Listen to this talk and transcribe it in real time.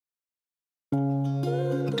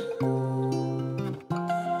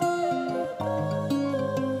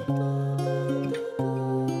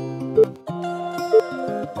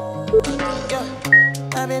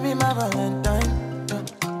My baby, my Valentine.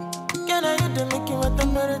 Can I hit the Mickey with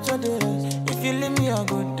temperature days? If you leave me a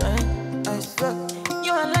good time, I swear.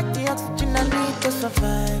 You are like the oxygen I need to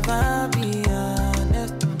survive. I'll be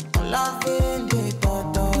honest. I'm loving the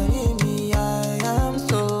thought of me. I am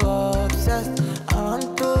so obsessed. I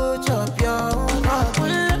want to chop your heart.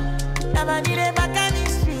 Never did it back and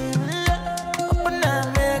it's real. Open up,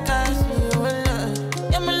 make us feel.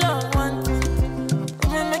 Yeah, my love, nwantiti.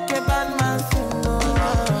 We make a bad man sing.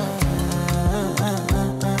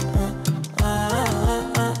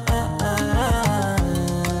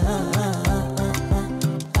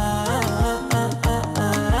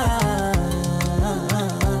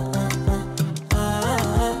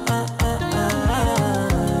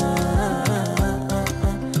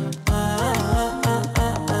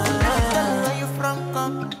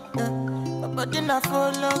 I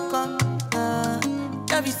follow come,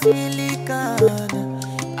 love is silicon.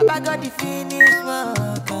 I got the finish work.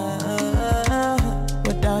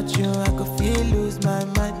 Without you, I could feel lose my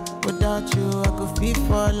mind. Without you, I could feel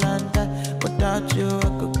fall and die. Without you, I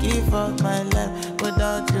could give up my life.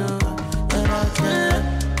 Without you,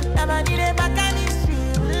 never did it back and it's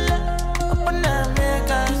real. Open up,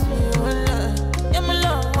 make us feel. Yeah, my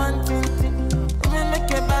love, nwantiti. We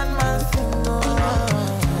make a bad man sing.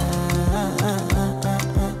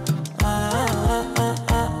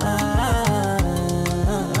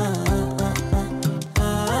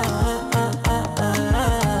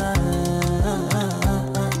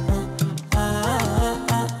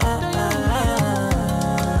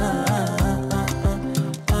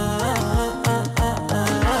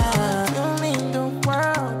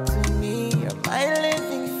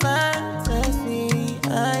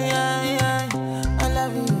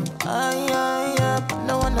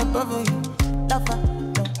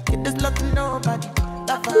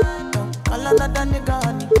 Another nigga,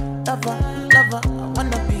 honey, lover, lover. I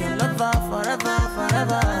wanna be a lover forever,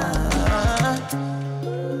 forever.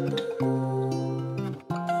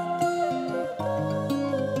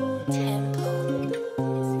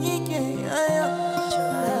 CKay,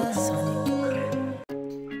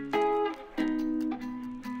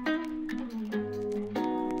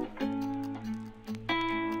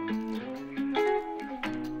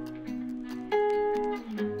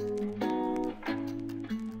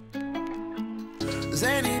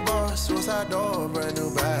 Zany boss, suicide door, brand new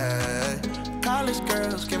bag. College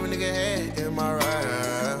girls, give a nigga head in my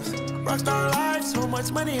raps. Rockstar life, so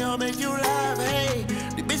much money, I'll make you laugh. Hey,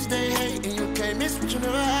 the bitch they hate, and you can't miss what you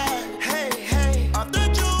never had. Hey, hey, off the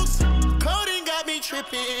juice, coding got me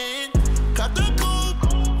tripping. Cut the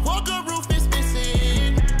coupe, walker roof is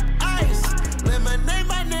missing. Ice, lemonade,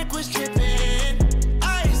 my neck was tripping.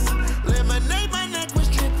 Ice, lemonade, my neck was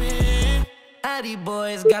tripping. Addy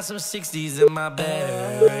boys got some 60s in my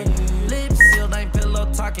bag. Lips sealed, ain't pillow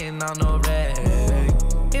talking on no rag.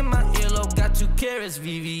 In my earlobe, got 2 carats,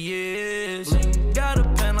 VVS. Got a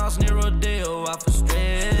penthouse near Rodeo, out for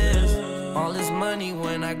stress. All this money,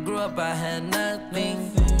 when I grew up, I had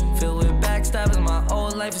nothing. Filled with backstabbing, my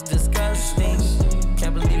whole life is disgusting.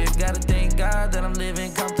 Can't believe it, gotta thank God that I'm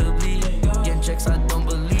living comfortably. Getting checks, I don't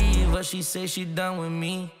believe, but she say she done with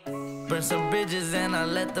me. Burn some bridges and I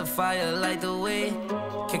let the fire light the way.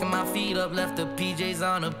 Kicking my feet up, left the PJs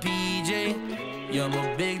on a PJ. Yeah, I'm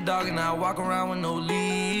a big dog and I walk around with no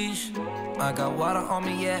leash. I got water on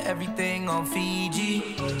me, yeah, everything on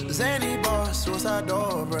Fiji. Zany boss, suicide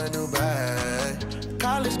door, brand new bag.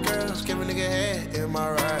 College girls, give a nigga head in my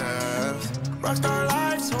raps. Rockstar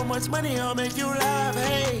life, so much money, I'll make you laugh.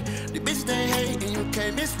 Hey, the bitch they hate, and you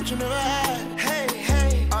can't miss what you never had. Hey,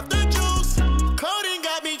 hey, off the juice, coding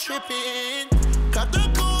got me tripping. Cut the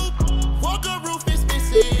coupe, walker roof is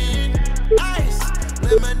missing. Ice,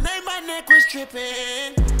 lemonade, my neck was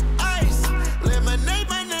tripping. Ice, lemonade,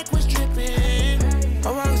 my neck was tripping.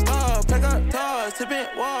 I'm a rockstar, pack up toys, tipping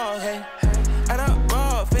walls, hey. Add up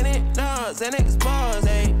raw, finish nuts, and expose,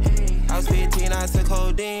 hey. I was 15, I took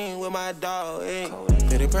codeine with my dog, hey.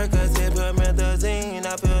 Pretty Percocet, put methazine,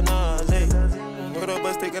 I feel nauseous. Put up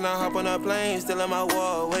a stick and I hop on a plane, still in my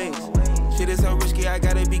wall, wait. Shit is so risky, I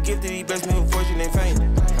gotta be gifted. He blessed me with fortune and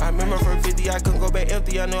fame. I remember from 50, I couldn't go back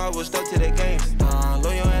empty. I knew I was stuck to the game.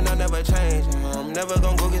 Loyal and I never change. I'm never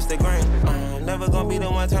gonna go against the grain. I'm never gonna be the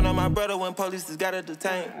one turn on my brother when police just gotta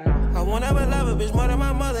detain. I won't ever love a bitch more than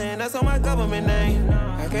my mother, and that's on my government name.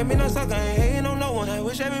 I can't be no sucker, ain't hating on no one. I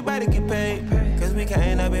wish everybody get paid, cause we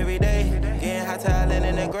can't up every day. Getting hot talent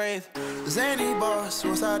in the grave. Zany boss,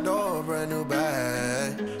 suicide door, brand new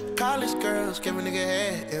bag. College girls, give a nigga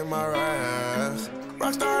head in my raps.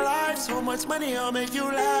 Rockstar life, so much money, I'll make you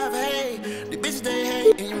laugh. Hey, the bitch they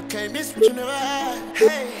hate, and you can't miss what you never had.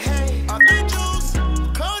 Hey, hey, off the juice,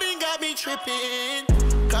 tripping.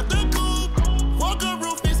 Cut the coupe, walker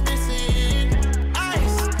roof is missing.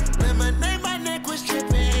 Ice, lemonade, my neck was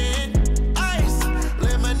tripping. Ice,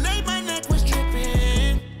 lemonade, my neck was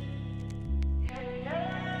tripping.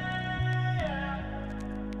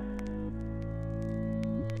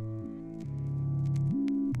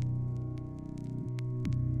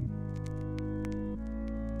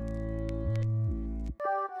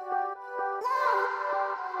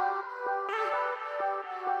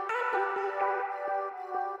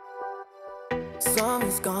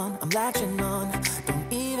 Summer's gone, I'm latching on.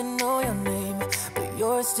 Don't even know your name, but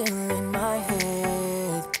you're still in my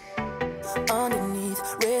head. Underneath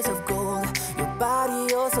rays of gold, your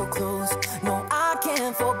body oh so close. No, I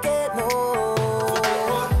can't forget, no.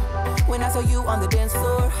 When I saw you on the dance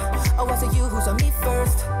floor, oh, I saw you who saw